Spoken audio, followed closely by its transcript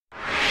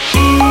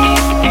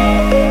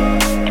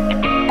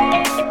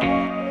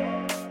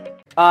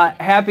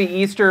Happy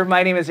Easter.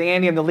 My name is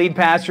Andy. I'm the lead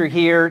pastor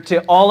here.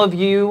 To all of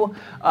you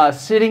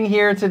sitting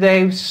here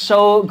today,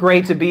 so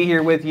great to be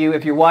here with you.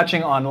 If you're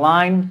watching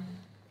online,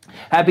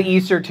 happy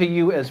Easter to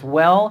you as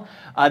well.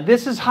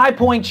 This is High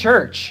Point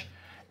Church,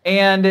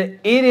 and it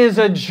is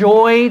a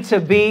joy to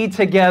be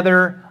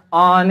together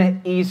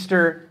on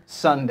Easter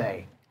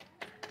Sunday.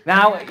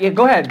 Now,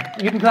 go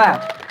ahead. You can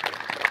clap.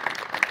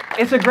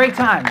 It's a great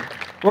time.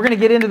 We're going to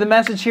get into the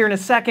message here in a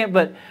second,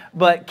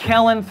 but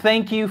Kellen,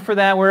 thank you for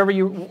that wherever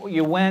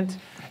you went.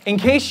 In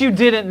case you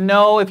didn't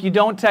know, if you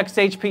don't text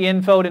HP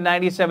info to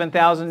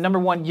 97,000, number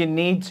one, you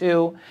need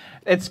to.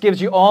 It gives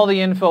you all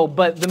the info.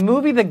 But the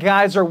movie the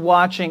guys are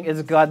watching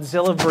is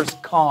Godzilla vs.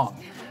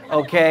 Kong.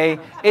 Okay?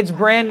 It's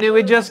brand new.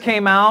 It just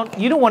came out.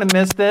 You don't want to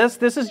miss this.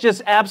 This is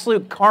just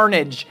absolute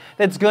carnage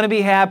that's going to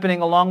be happening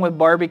along with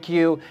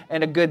barbecue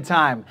and a good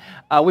time.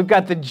 We've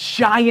got the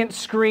giant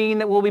screen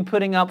that we'll be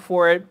putting up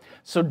for it.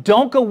 So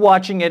don't go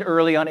watching it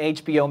early on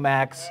HBO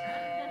Max.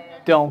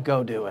 Don't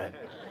go do it.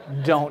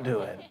 Don't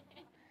do it.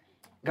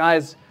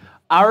 Guys,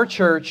 our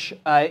church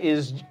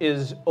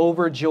is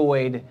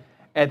overjoyed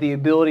at the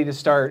ability to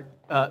start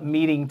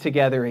meeting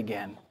together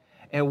again.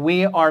 And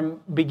we are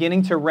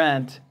beginning to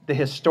rent the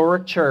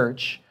historic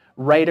church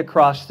right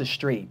across the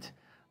street.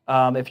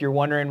 If you're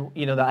wondering,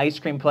 the ice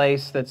cream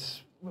place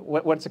that's,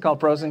 what's it called,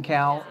 Frozen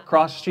Cow?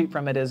 Across the street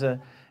from it is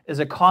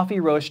a coffee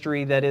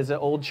roastery that is an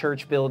old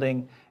church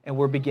building, and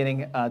we're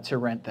beginning to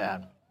rent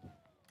that.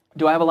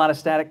 Do I have a lot of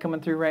static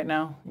coming through right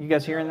now? You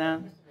guys hearing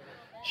that?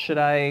 Should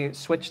I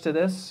switch to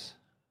this?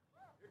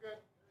 You're good.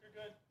 You're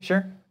good.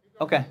 Sure?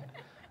 Okay.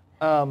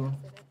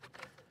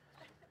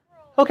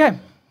 Okay.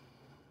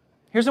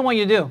 Here's what I want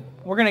you to do.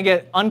 We're going to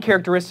get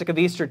uncharacteristic of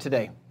Easter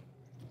today.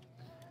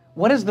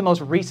 What is the most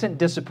recent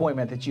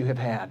disappointment that you have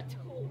had?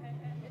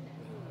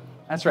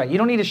 That's right. You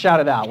don't need to shout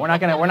it out. We're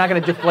not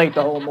going to deflate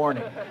the whole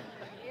morning.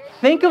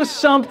 Think of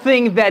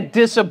something that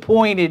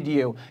disappointed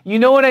you. You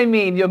know what I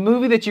mean? A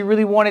movie that you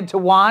really wanted to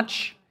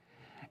watch,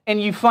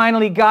 and you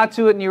finally got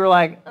to it, and you were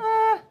like,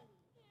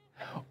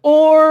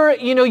 Or,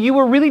 you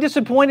were really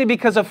disappointed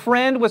because a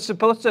friend was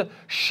supposed to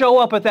show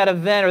up at that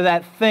event or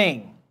that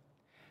thing,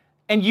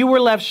 and you were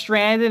left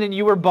stranded, and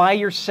you were by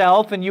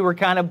yourself, and you were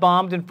kind of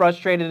bummed and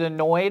frustrated and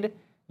annoyed.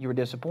 You were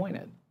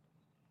disappointed.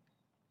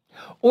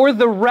 Or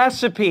the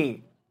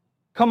recipe.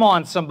 Come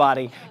on,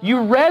 somebody.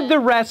 You read the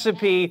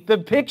recipe, the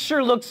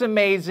picture looks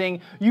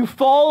amazing, you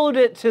followed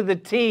it to the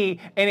T,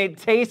 and it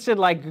tasted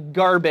like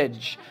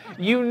garbage.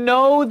 You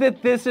know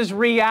that this is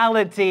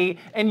reality,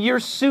 and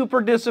you're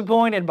super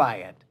disappointed by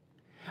it.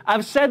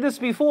 I've said this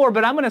before,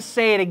 but I'm going to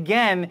say it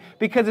again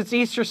because it's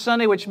Easter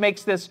Sunday, which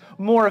makes this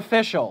more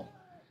official.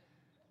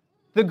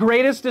 The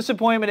greatest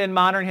disappointment in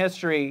modern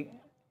history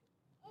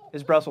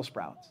is Brussels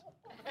sprouts.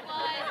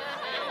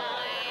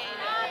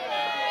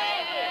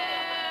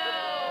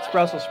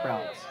 Brussels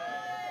sprouts.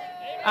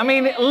 I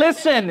mean,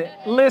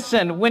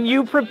 listen, when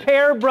you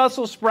prepare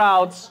Brussels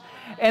sprouts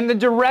and the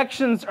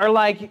directions are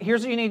like,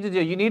 here's what you need to do.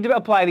 You need to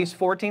apply these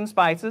 14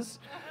 spices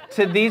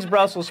to these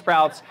Brussels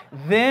sprouts,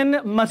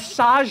 then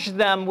massage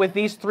them with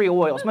these 3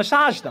 oils.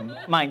 Massage them,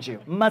 mind you.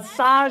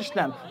 Massage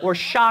them or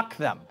shock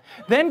them.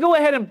 Then go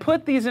ahead and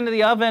put these into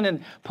the oven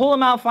and pull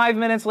them out 5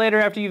 minutes later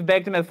after you've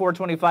baked them at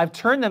 425.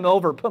 Turn them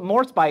over, put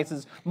more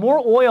spices,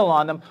 more oil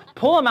on them,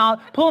 pull them out,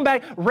 pull them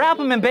back, wrap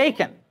them in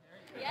bacon.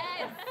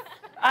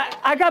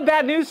 I got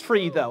bad news for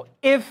you, though.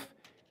 If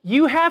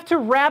you have to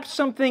wrap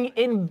something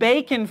in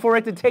bacon for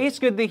it to taste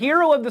good, the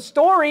hero of the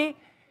story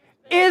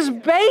is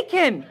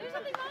bacon.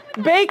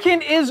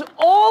 Bacon is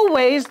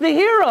always the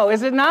hero,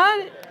 is it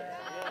not?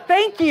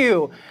 Thank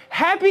you.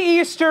 Happy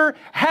Easter.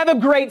 Have a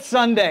great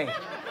Sunday.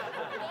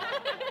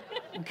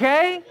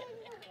 Okay?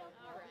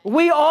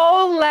 We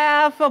all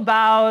laugh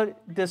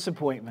about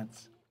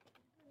disappointments.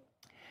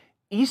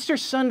 Easter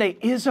Sunday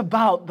is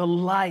about the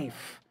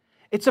life.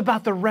 It's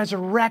about the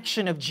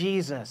resurrection of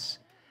Jesus.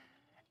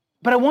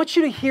 But I want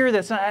you to hear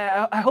this.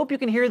 I hope you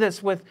can hear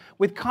this with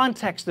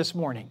context this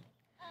morning.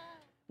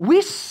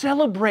 We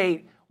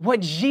celebrate what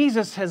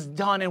Jesus has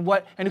done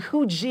and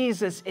who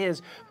Jesus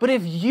is. But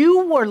if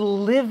you were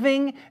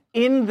living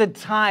in the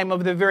time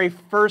of the very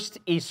first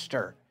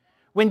Easter,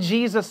 when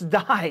Jesus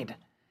died,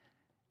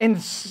 in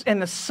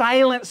the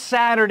silent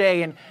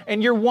Saturday,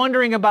 and you're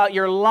wondering about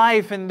your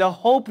life and the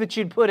hope that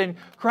you'd put in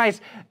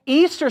Christ,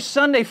 Easter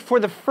Sunday for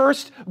the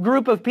first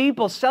group of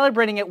people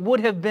celebrating it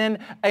would have been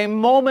a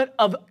moment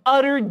of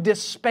utter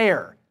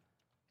despair,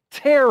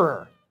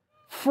 terror,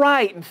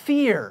 fright, and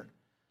fear,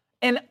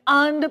 and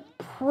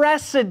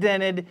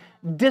unprecedented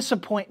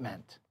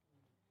disappointment.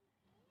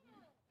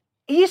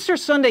 Easter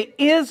Sunday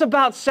is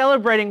about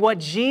celebrating what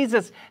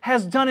Jesus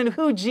has done and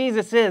who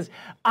Jesus is.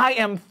 I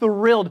am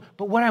thrilled.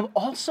 But what I'm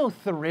also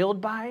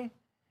thrilled by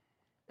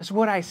is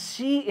what I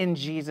see in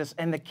Jesus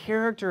and the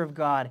character of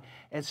God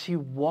as He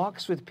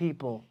walks with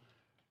people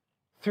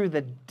through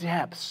the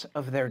depths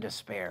of their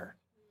despair.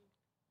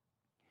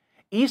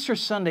 Easter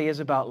Sunday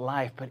is about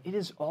life, but it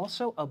is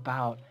also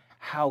about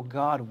how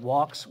God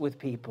walks with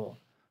people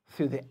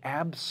through the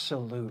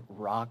absolute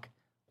rock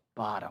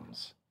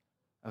bottoms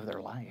of their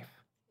life.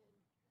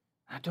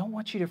 I don't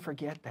want you to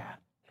forget that,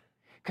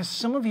 because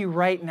some of you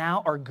right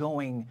now are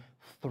going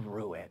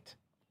through it.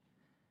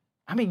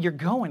 I mean, you're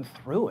going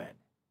through it.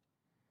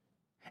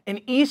 And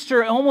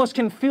Easter almost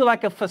can feel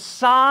like a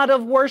facade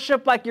of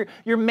worship, like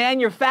you're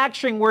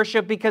manufacturing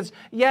worship, because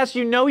yes,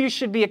 you know you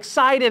should be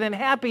excited and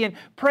happy and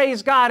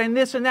praise God and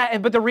this and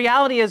that. But the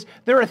reality is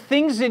there are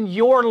things in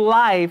your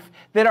life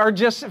that are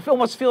just, it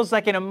almost feels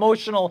like an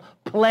emotional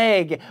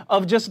plague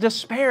of just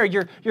despair.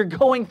 You're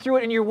going through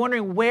it and you're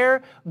wondering,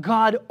 where,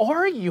 God,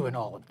 are you in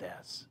all of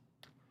this?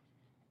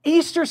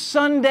 Easter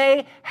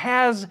Sunday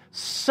has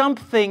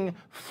something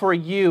for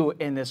you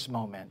in this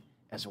moment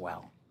as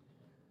well.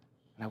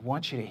 And I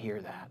want you to hear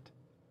that.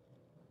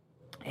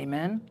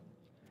 Amen?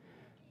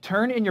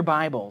 Turn in your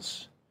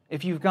Bibles,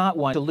 if you've got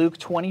one, to Luke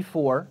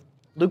 24.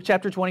 Luke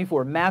chapter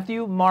 24.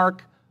 Matthew,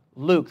 Mark,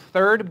 Luke.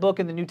 Third book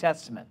in the New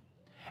Testament.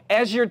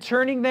 As you're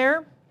turning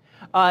there,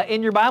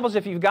 in your Bibles,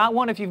 if you've got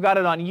one, if you've got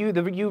it on the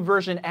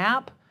YouVersion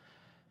app,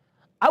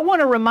 I want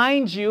to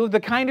remind you of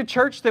the kind of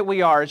church that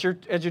we are as you're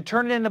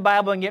turning in the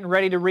Bible and getting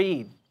ready to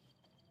read.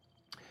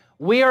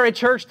 We are a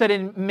church that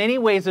in many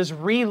ways is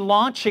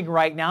relaunching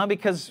right now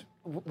because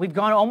we've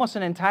gone almost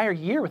an entire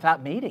year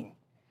without meeting.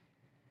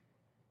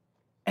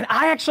 And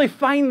I actually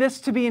find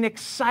this to be an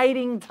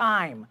exciting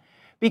time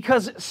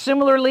because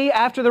similarly,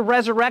 after the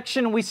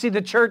resurrection, we see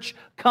the church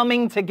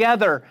coming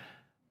together.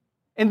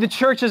 And the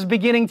church is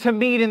beginning to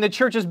meet, and the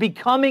church is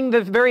becoming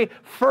the very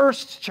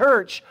first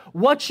church.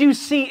 What you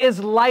see is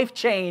life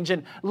change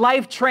and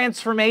life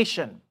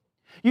transformation.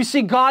 You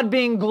see God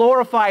being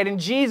glorified and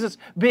Jesus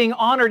being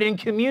honored in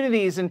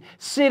communities and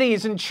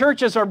cities, and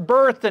churches are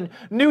birthed and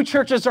new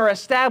churches are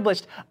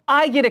established.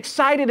 I get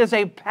excited as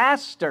a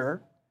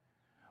pastor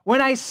when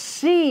I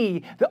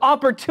see the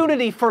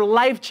opportunity for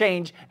life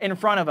change in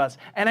front of us.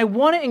 And I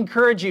want to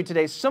encourage you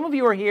today. Some of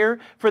you are here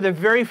for the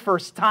very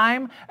first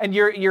time, and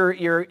you're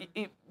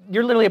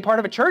literally a part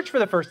of a church for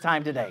the first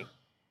time today.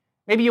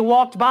 Maybe you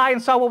walked by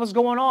and saw what was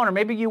going on, or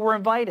maybe you were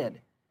invited.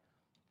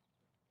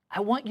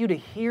 I want you to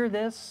hear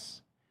this.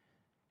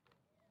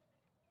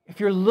 If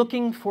you're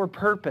looking for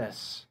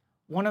purpose,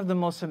 one of the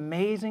most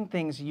amazing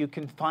things you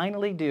can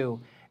finally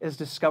do is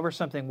discover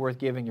something worth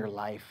giving your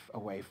life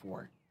away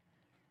for.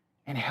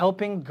 And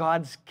helping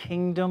God's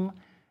kingdom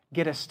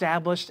get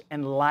established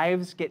and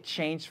lives get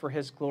changed for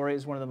His glory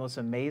is one of the most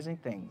amazing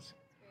things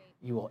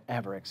you will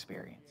ever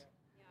experience.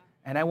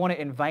 And I want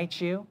to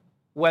invite you,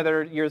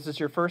 whether this is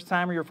your first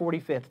time or your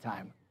 45th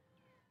time,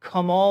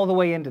 come all the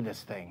way into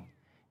this thing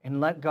and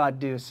let God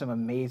do some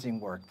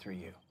amazing work through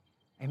you.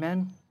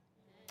 Amen?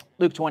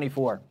 Luke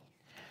 24.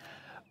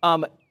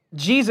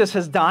 Jesus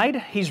has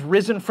died. He's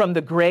risen from the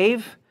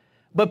grave,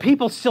 but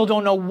people still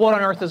don't know what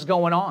on earth is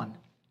going on.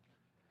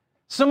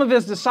 Some of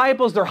His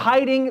disciples, they're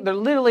hiding. They're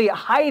literally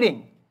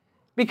hiding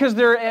because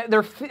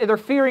they're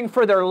fearing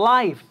for their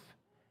life.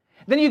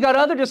 Then you got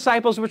other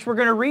disciples, which we're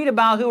going to read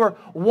about, who are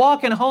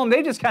walking home.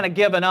 They've just kind of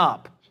given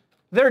up.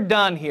 They're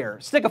done here.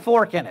 Stick a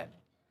fork in it.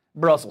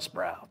 Brussels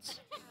sprouts,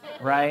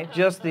 right?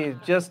 Just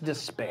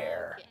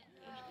despair,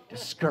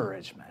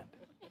 discouragement.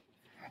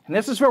 And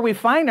this is where we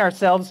find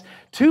ourselves.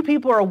 Two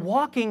people are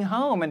walking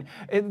home,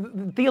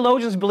 and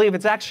theologians believe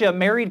it's actually a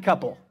married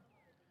couple,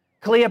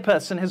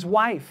 Cleopas and his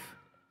wife.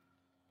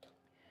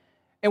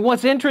 And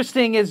what's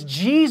interesting is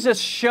Jesus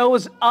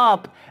shows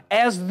up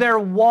as they're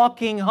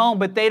walking home,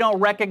 but they don't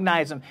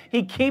recognize Him.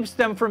 He keeps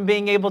them from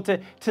being able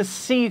to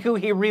see who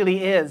He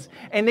really is.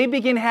 And they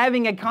begin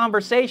having a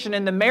conversation,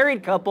 and the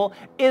married couple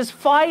is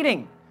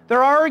fighting.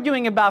 They're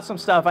arguing about some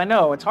stuff. I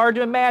know, it's hard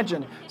to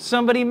imagine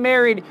somebody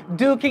married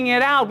duking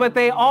it out, but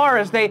they are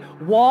as they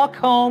walk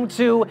home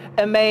to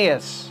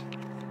Emmaus.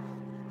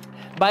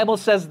 The Bible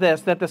says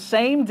this, that the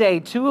same day,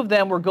 two of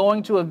them were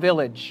going to a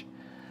village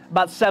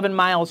about 7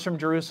 miles from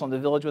Jerusalem. The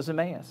village was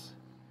Emmaus.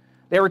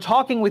 They were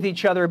talking with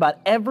each other about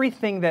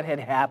everything that had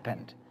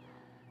happened.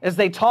 As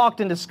they talked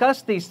and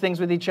discussed these things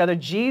with each other,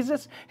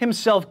 Jesus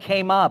Himself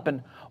came up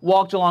and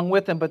walked along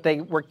with them, but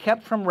they were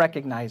kept from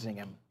recognizing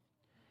Him.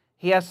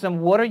 He asked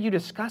them, "What are you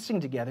discussing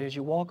together as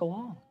you walk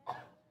along?"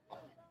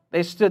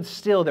 They stood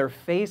still, their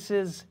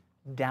faces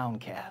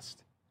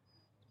downcast.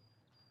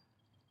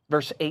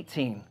 Verse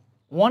 18.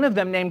 One of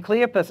them, named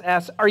Cleopas,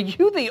 asked, "Are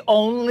you the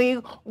only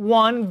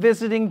one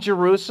visiting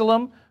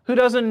Jerusalem who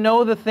doesn't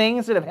know the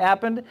things that have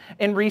happened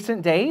in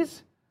recent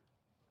days?"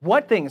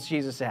 "What things?"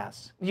 Jesus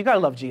asked. You got to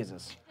love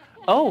Jesus.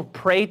 "Oh,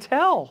 pray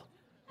tell,"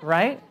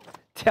 right?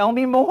 "Tell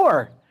me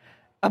more."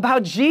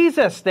 "About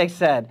Jesus," they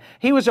said.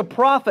 "He was a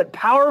prophet,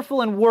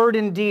 powerful in word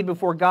and deed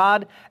before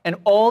God and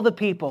all the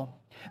people.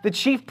 The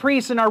chief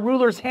priests and our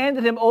rulers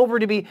handed Him over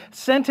to be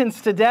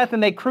sentenced to death,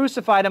 and they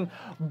crucified Him.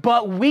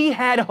 But we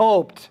had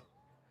hoped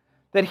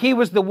that He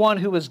was the one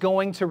who was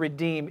going to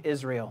redeem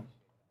Israel."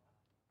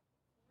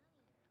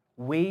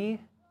 We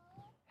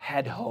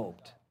had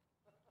hoped.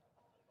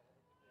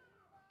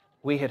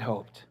 We had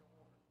hoped.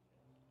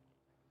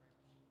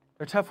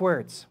 They're tough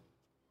words.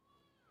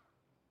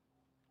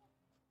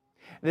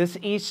 This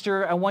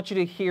Easter, I want you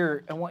to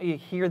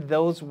hear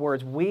those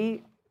words.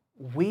 We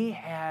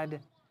had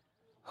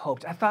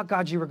hoped. I thought,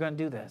 God, you were going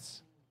to do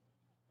this.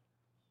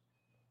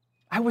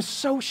 I was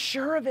so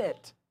sure of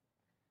it.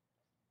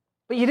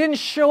 But you didn't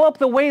show up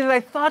the way that I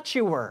thought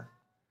you were.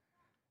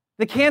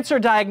 The cancer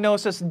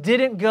diagnosis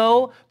didn't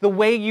go the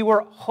way you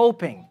were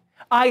hoping.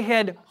 I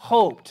had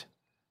hoped.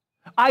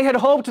 I had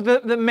hoped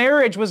that the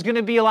marriage was going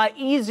to be a lot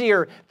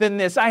easier than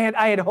this. I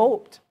had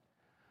hoped.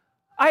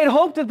 I had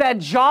hoped that that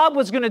job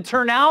was going to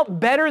turn out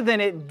better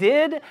than it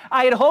did.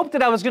 I had hoped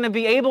that I was going to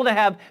be able to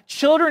have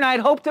children. I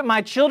had hoped that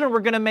my children were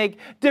going to make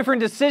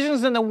different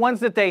decisions than the ones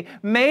that they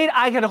made.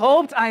 I had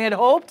hoped, I had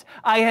hoped,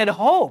 I had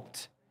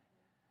hoped.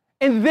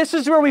 And this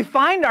is where we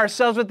find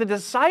ourselves with the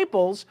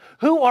disciples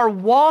who are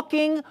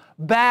walking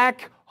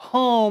back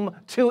home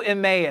to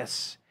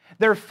Emmaus.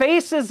 Their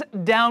faces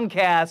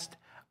downcast.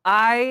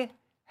 I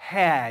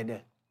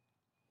had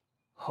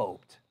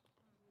hoped.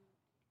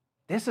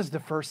 This is the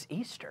first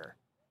Easter,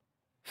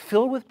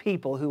 filled with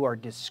people who are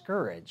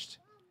discouraged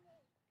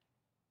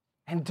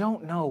and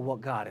don't know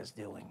what God is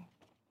doing.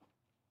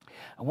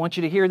 I want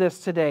you to hear this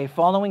today.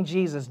 Following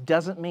Jesus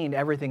doesn't mean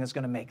everything is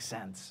going to make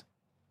sense.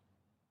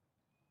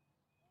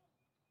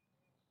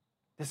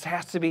 This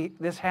has to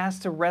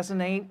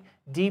resonate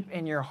deep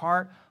in your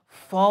heart.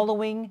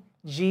 Following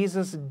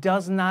Jesus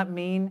does not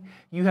mean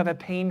you have a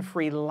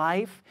pain-free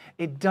life.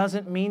 It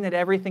doesn't mean that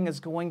everything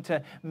is going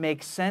to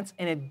make sense.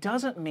 And it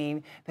doesn't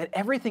mean that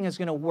everything is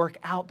going to work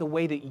out the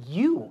way that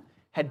you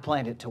had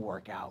planned it to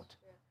work out.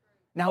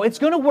 Now, it's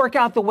going to work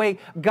out the way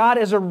God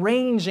is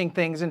arranging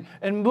things and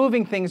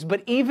moving things.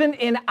 But even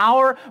in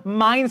our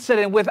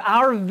mindset and with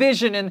our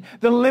vision and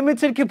the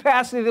limited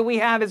capacity that we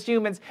have as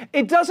humans,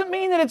 it doesn't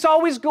mean that it's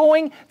always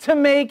going to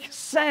make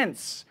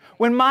sense.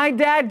 When my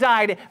dad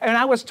died and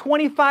I was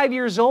 25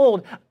 years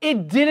old,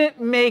 it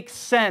didn't make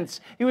sense.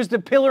 He was the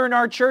pillar in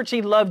our church.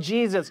 He loved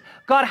Jesus.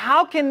 God,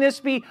 how can this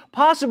be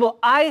possible?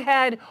 I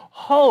had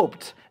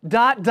hoped, ...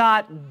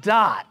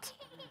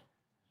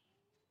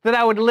 that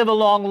I would live a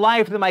long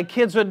life, that my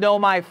kids would know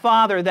my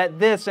father, that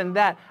this and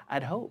that.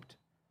 I'd hoped.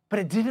 But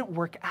it didn't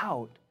work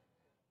out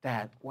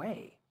that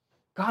way.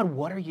 God,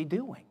 what are you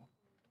doing?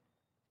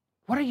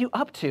 What are you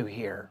up to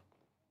here?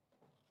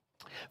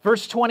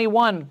 Verse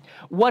 21,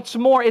 what's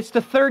more, it's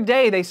the third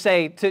day, they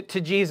say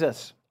to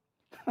Jesus.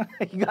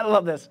 You gotta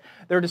love this.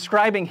 They're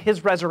describing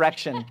his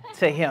resurrection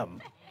to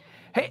him.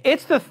 Hey,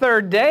 it's the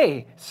third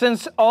day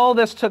since all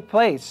this took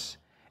place.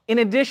 In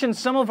addition,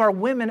 some of our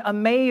women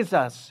amazed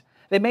us.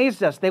 They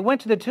amazed us. They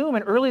went to the tomb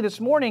and early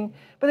this morning,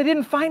 but they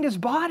didn't find his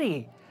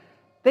body.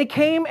 They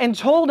came and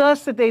told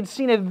us that they'd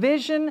seen a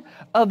vision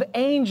of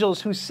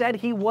angels who said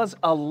he was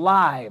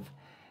alive.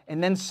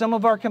 And then some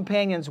of our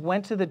companions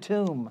went to the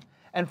tomb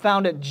and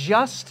found it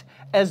just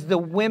as the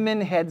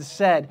women had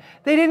said.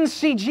 They didn't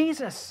see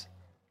Jesus.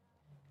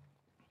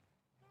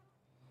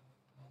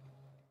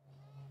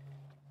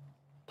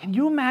 Can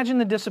you imagine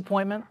the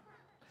disappointment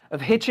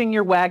of hitching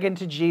your wagon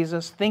to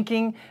Jesus,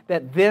 thinking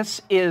that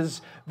this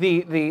is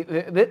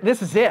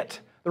this is it.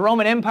 The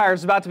Roman Empire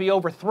is about to be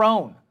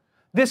overthrown.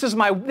 This is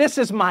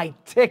my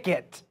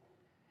ticket.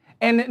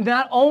 And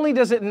not only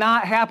does it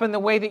not happen the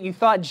way that you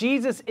thought,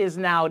 Jesus is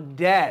now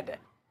dead.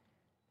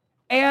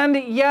 And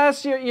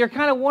yes, you're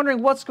kind of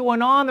wondering what's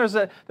going on.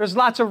 There's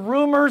lots of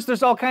rumors.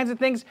 There's all kinds of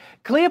things.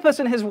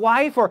 Cleopas and his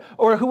wife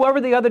or whoever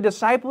the other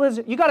disciple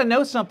is, you got to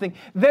know something.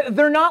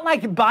 They're not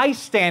like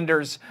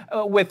bystanders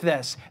with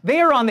this. They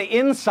are on the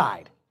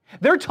inside.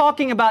 They're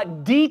talking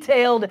about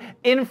detailed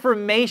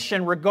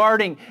information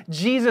regarding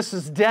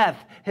Jesus' death,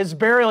 his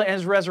burial, and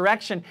his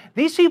resurrection.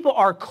 These people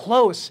are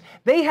close.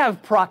 They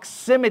have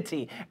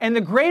proximity. And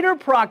the greater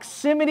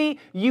proximity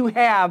you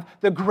have,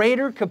 the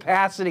greater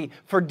capacity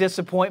for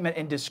disappointment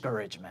and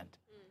discouragement.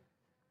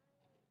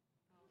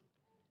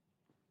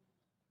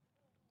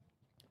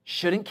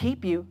 Shouldn't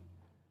keep you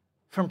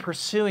from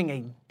pursuing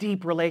a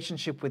deep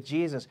relationship with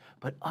Jesus.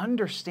 But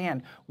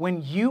understand,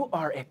 when you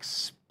are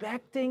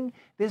expecting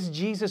this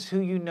Jesus who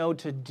you know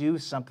to do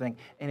something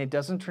and it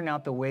doesn't turn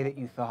out the way that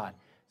you thought,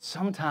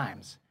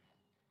 sometimes,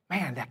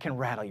 man, that can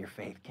rattle your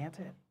faith, can't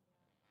it?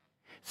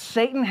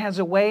 Satan has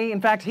a way, in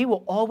fact, he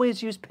will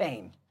always use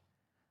pain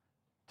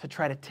to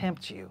try to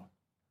tempt you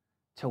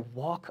to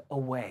walk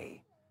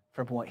away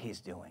from what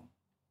he's doing.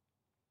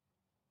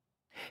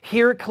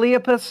 Here,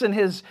 Cleopas and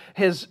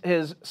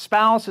his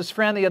spouse, his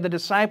friend, the other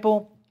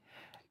disciple,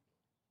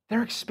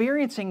 they're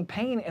experiencing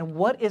pain. And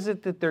what is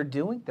it that they're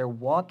doing? They're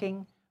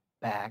walking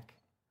back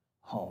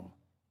home.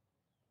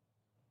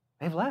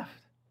 They've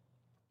left.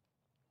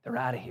 They're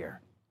out of here.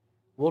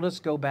 We'll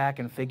just go back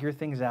and figure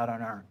things out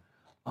on our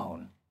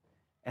own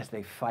as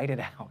they fight it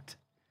out,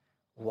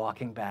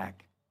 walking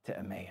back to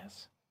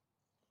Emmaus.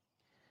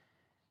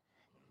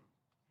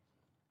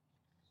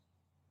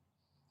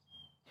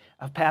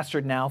 I've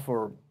pastored now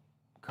for,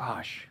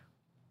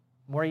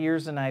 more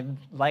years than I'd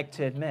like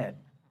to admit.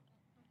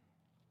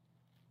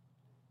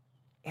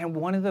 And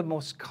one of the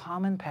most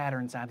common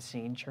patterns I've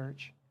seen,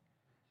 church,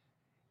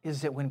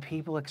 is that when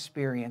people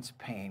experience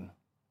pain,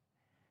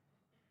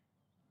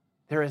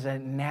 there is a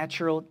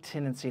natural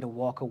tendency to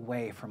walk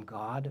away from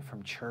God,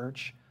 from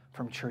church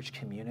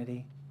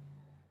community,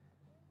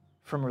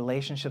 from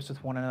relationships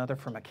with one another,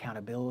 from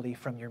accountability,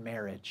 from your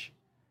marriage.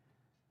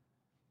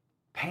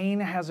 Pain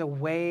has a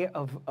way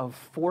of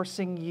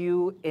forcing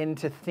you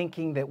into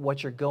thinking that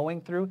what you're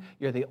going through,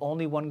 you're the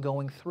only one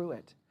going through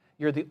it.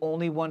 You're the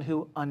only one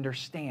who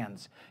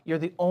understands. You're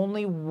the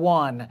only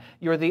one.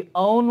 You're the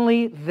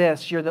only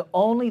this. You're the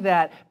only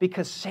that,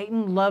 because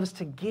Satan loves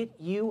to get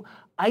you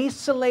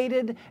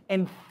isolated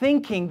and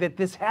thinking that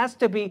this has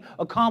to be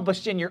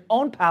accomplished in your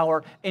own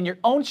power, in your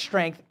own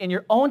strength, in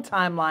your own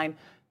timeline,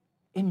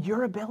 in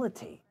your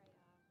ability.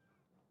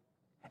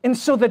 And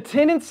so the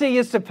tendency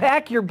is to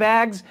pack your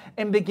bags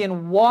and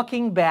begin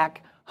walking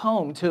back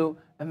home to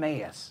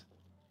Emmaus.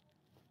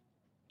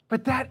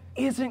 But that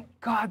isn't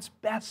God's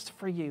best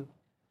for you.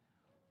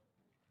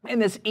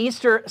 And this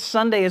Easter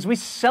Sunday, as we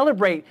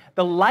celebrate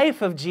the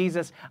life of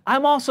Jesus,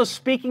 I'm also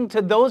speaking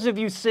to those of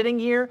you sitting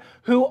here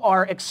who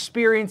are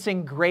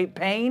experiencing great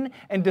pain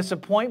and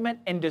disappointment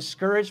and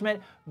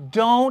discouragement.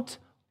 Don't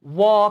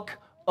walk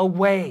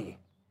away.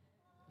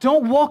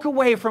 Don't walk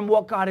away from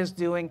what God is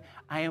doing.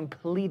 I am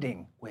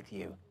pleading with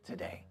you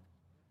today.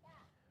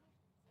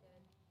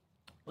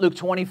 Luke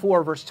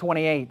 24, verse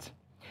 28.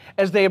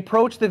 As they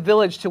approached the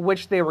village to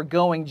which they were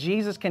going,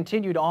 Jesus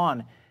continued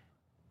on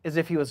as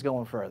if he was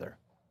going further.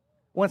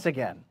 Once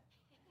again,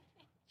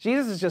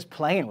 Jesus is just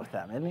playing with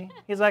them, isn't he?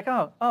 He's like,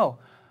 I'm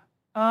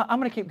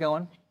going to keep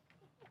going.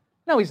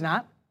 No, he's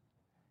not.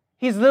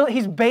 He's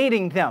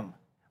baiting them,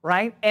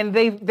 right? And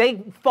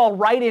they fall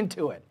right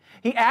into it.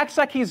 He acts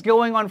like he's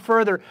going on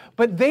further,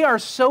 but they are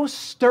so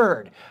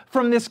stirred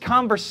from this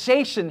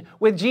conversation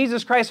with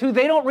Jesus Christ, who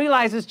they don't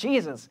realize is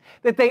Jesus,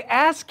 that they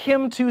ask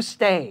him to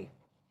stay.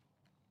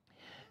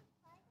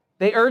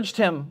 They urged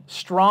him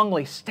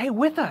strongly, stay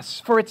with us,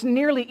 for it's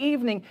nearly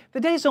evening. The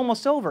day's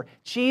almost over.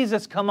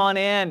 Jesus, come on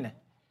in.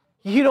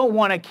 You don't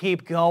want to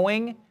keep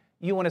going.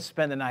 You want to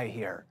spend the night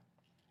here.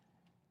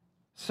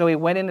 So he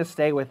went in to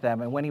stay with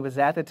them, and when he was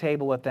at the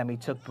table with them, he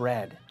took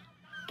bread,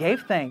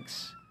 gave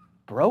thanks,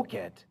 broke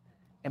it,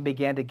 and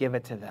began to give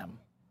it to them.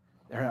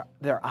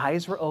 Their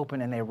eyes were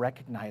open, and they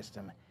recognized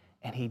him,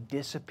 and he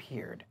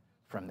disappeared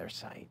from their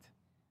sight.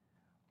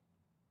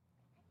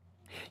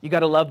 You got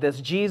to love this.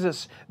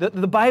 Jesus,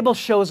 the Bible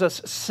shows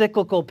us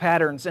cyclical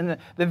patterns. And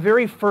the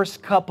very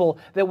first couple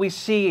that we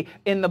see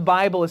in the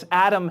Bible is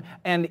Adam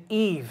and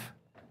Eve.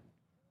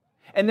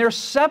 And they're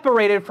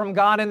separated from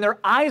God, and their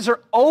eyes are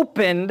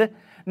opened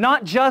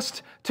not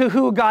just to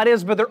who God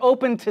is, but they're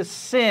open to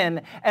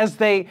sin as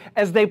they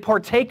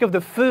partake of the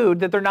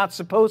food that they're not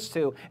supposed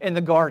to in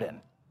the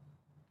garden.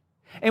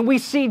 And we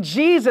see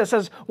Jesus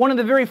as one of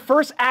the very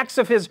first acts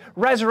of his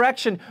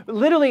resurrection,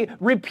 literally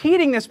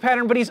repeating this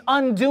pattern, but he's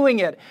undoing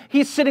it.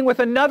 He's sitting with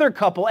another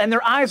couple, and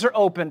their eyes are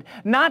opened,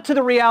 not to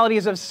the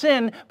realities of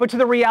sin, but to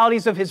the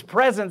realities of his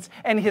presence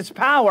and his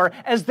power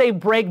as they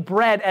break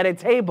bread at a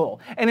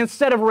table. And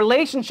instead of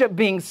relationship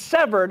being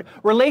severed,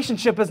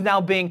 relationship is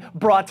now being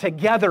brought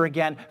together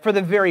again for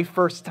the very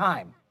first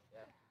time.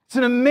 It's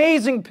an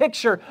amazing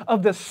picture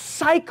of the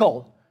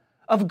cycle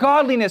of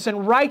godliness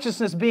and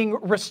righteousness being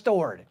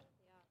restored.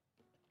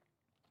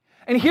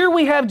 And here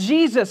we have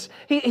Jesus.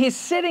 He's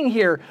sitting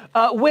here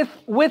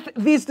with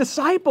these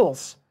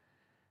disciples.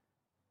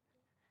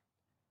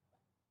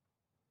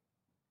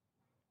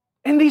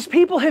 And these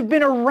people have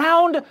been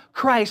around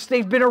Christ.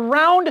 They've been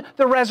around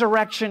the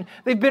resurrection.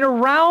 They've been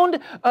around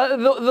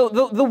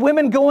the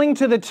women going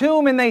to the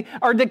tomb, and they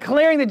are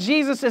declaring that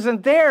Jesus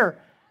isn't there.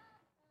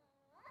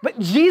 But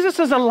Jesus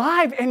is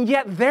alive, and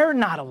yet they're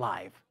not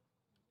alive.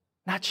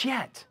 Not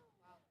yet.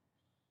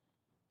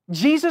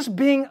 Jesus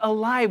being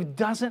alive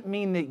doesn't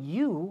mean that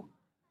you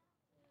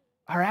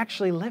are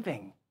actually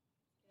living.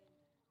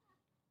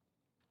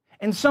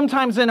 And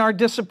sometimes in our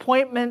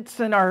disappointments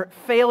and our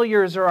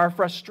failures or our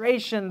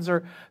frustrations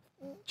or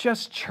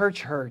just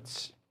church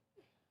hurts,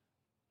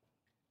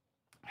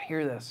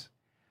 hear this.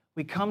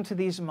 We come to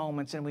these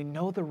moments and we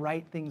know the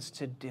right things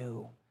to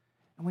do.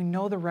 And we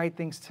know the right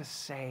things to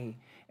say.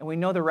 And we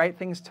know the right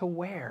things to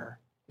wear.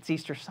 It's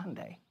Easter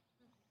Sunday.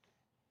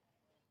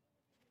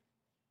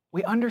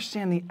 We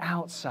understand the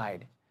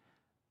outside,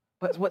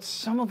 but what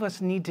some of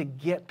us need to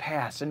get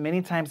past, and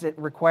many times it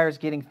requires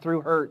getting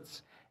through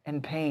hurts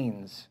and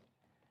pains,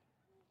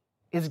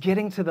 is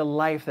getting to the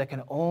life that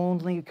can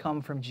only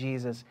come from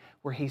Jesus,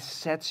 where he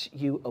sets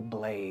you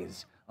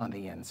ablaze on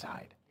the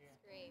inside.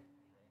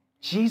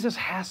 Jesus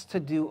has to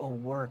do a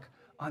work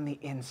on the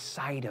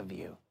inside of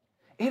you.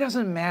 It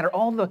doesn't matter.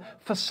 All the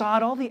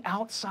facade, all the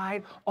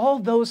outside, all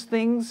those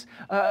things,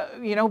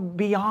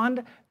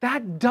 beyond,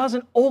 that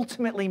doesn't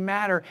ultimately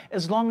matter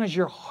as long as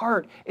your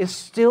heart is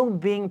still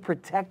being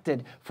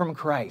protected from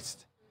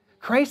Christ.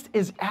 Christ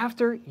is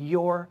after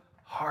your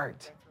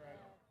heart.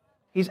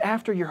 He's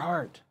after your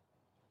heart.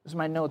 As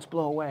my notes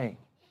blow away.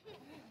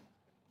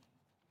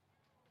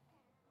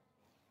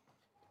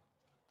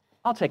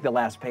 I'll take the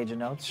last page of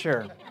notes,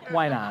 sure.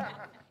 Why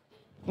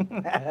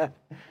not?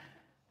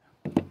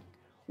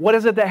 What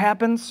is it that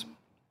happens?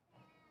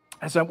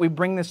 As we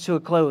bring this to a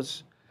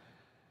close,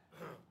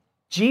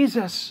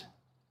 Jesus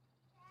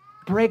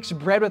breaks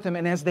bread with them,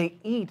 and as they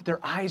eat,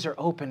 their eyes are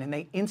open, and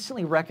they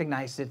instantly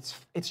recognize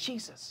it's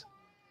Jesus.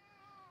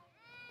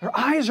 Their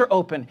eyes are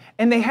open.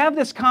 And they have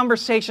this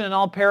conversation, and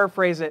I'll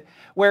paraphrase it,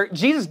 where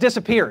Jesus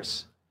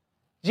disappears.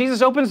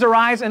 Jesus opens their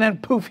eyes, and then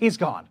poof, he's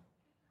gone.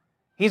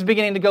 He's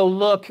beginning to go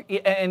look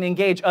and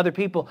engage other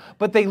people.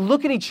 But they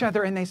look at each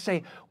other and they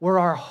say, were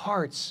our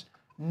hearts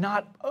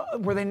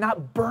were they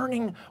not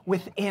burning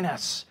within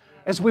us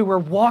as we were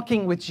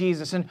walking with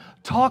Jesus and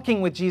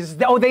talking with Jesus?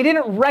 Oh, they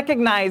didn't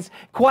recognize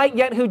quite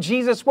yet who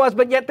Jesus was,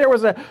 but yet there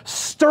was a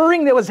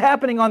stirring that was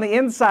happening on the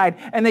inside,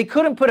 and they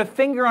couldn't put a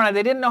finger on it.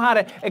 They didn't know how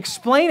to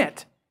explain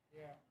it.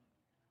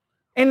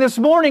 And this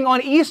morning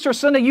on Easter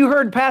Sunday, you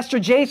heard Pastor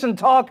Jason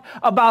talk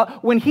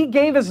about when he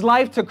gave his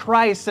life to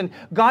Christ and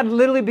God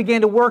literally began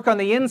to work on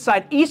the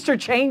inside. Easter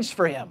changed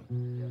for him.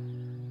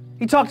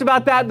 He talked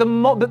about that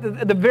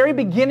at the very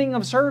beginning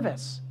of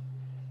service.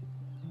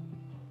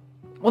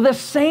 Well, the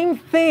same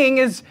thing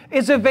is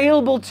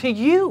available to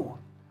you,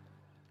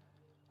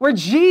 where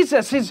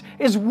Jesus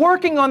is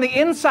working on the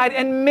inside,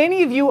 and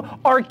many of you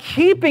are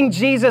keeping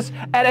Jesus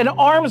at an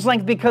arm's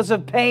length because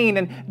of pain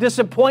and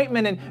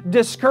disappointment and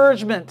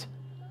discouragement.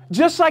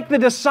 Just like the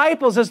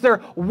disciples as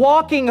they're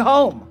walking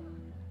home.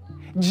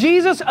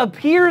 Jesus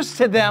appears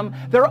to them,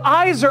 their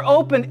eyes are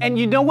open, and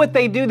you know what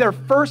they do? Their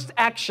first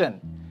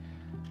action.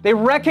 They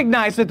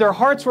recognize that their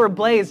hearts were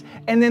ablaze,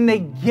 and then they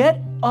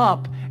get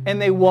up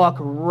and they walk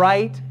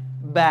right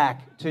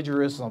back to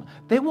Jerusalem.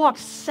 They walked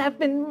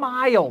 7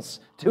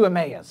 miles to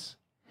Emmaus.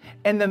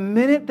 And the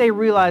minute they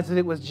realized that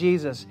it was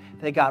Jesus,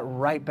 they got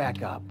right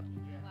back up.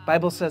 The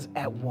Bible says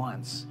at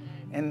once,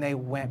 and they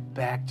went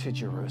back to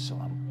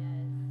Jerusalem.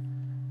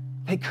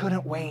 They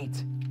couldn't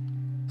wait.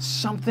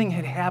 Something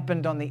had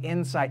happened on the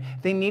inside.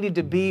 They needed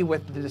to be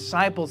with the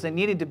disciples. They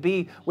needed to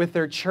be with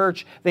their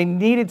church. They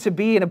needed to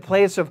be in a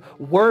place of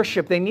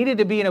worship. They needed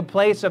to be in a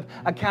place of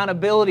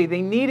accountability.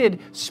 They needed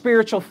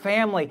spiritual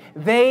family.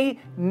 They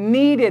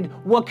needed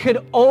what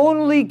could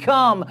only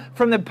come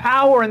from the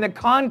power and the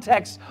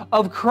context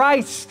of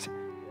Christ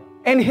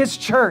and His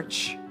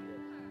church.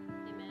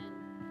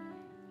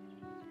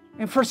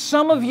 And for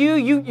some of you,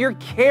 you're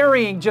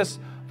carrying just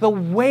the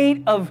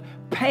weight of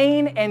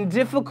pain and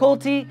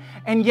difficulty,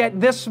 and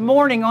yet this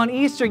morning on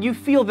Easter, you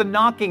feel the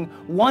knocking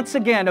once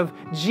again of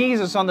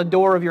Jesus on the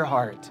door of your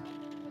heart.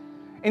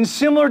 And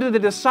similar to the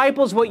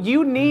disciples, what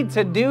you need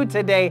to do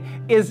today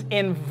is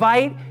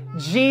invite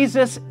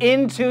Jesus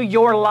into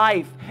your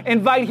life.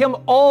 Invite Him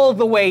all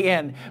the way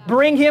in.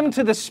 Bring Him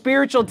to the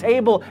spiritual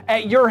table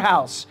at your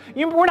house.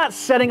 We're not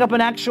setting up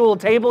an actual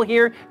table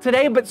here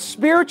today, but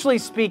spiritually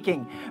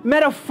speaking,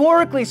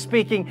 metaphorically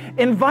speaking,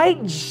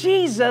 invite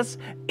Jesus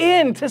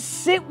in to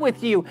sit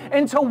with you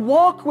and to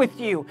walk with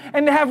you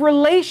and to have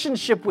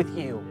relationship with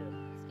you.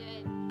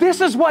 This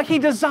is what He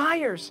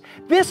desires.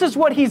 This is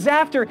what He's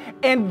after.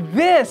 And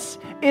this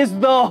is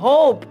the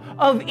hope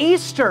of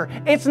Easter.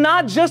 It's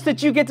not just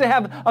that you get to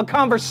have a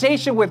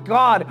conversation with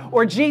God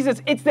or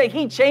Jesus. It's that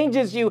He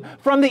changes you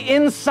from the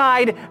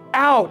inside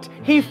out.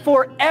 He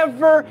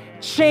forever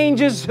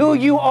changes who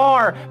you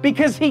are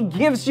because He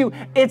gives you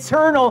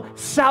eternal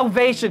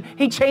salvation.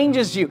 He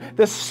changes you.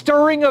 The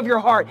stirring of your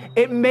heart,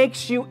 it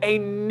makes you a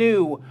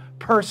new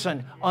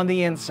person on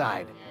the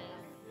inside.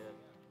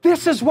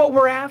 This is what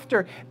we're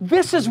after.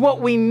 This is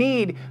what we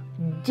need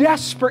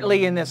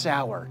desperately in this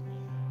hour.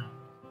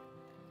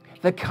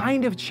 The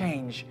kind of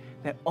change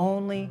that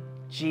only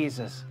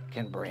Jesus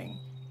can bring.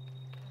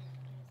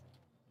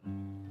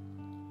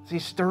 Is He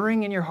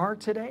stirring in your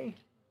heart today?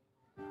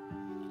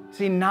 Is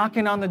He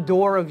knocking on the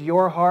door of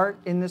your heart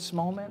in this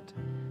moment?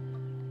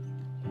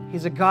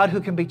 He's a God who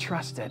can be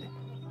trusted.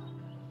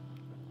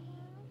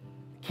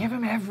 Give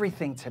Him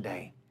everything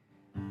today.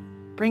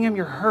 Bring Him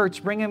your hurts,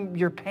 bring Him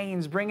your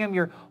pains, bring Him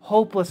your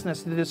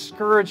hopelessness, the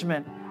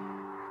discouragement.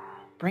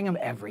 Bring Him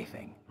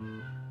everything.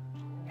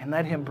 And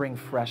let Him bring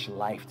fresh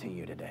life to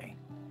you today.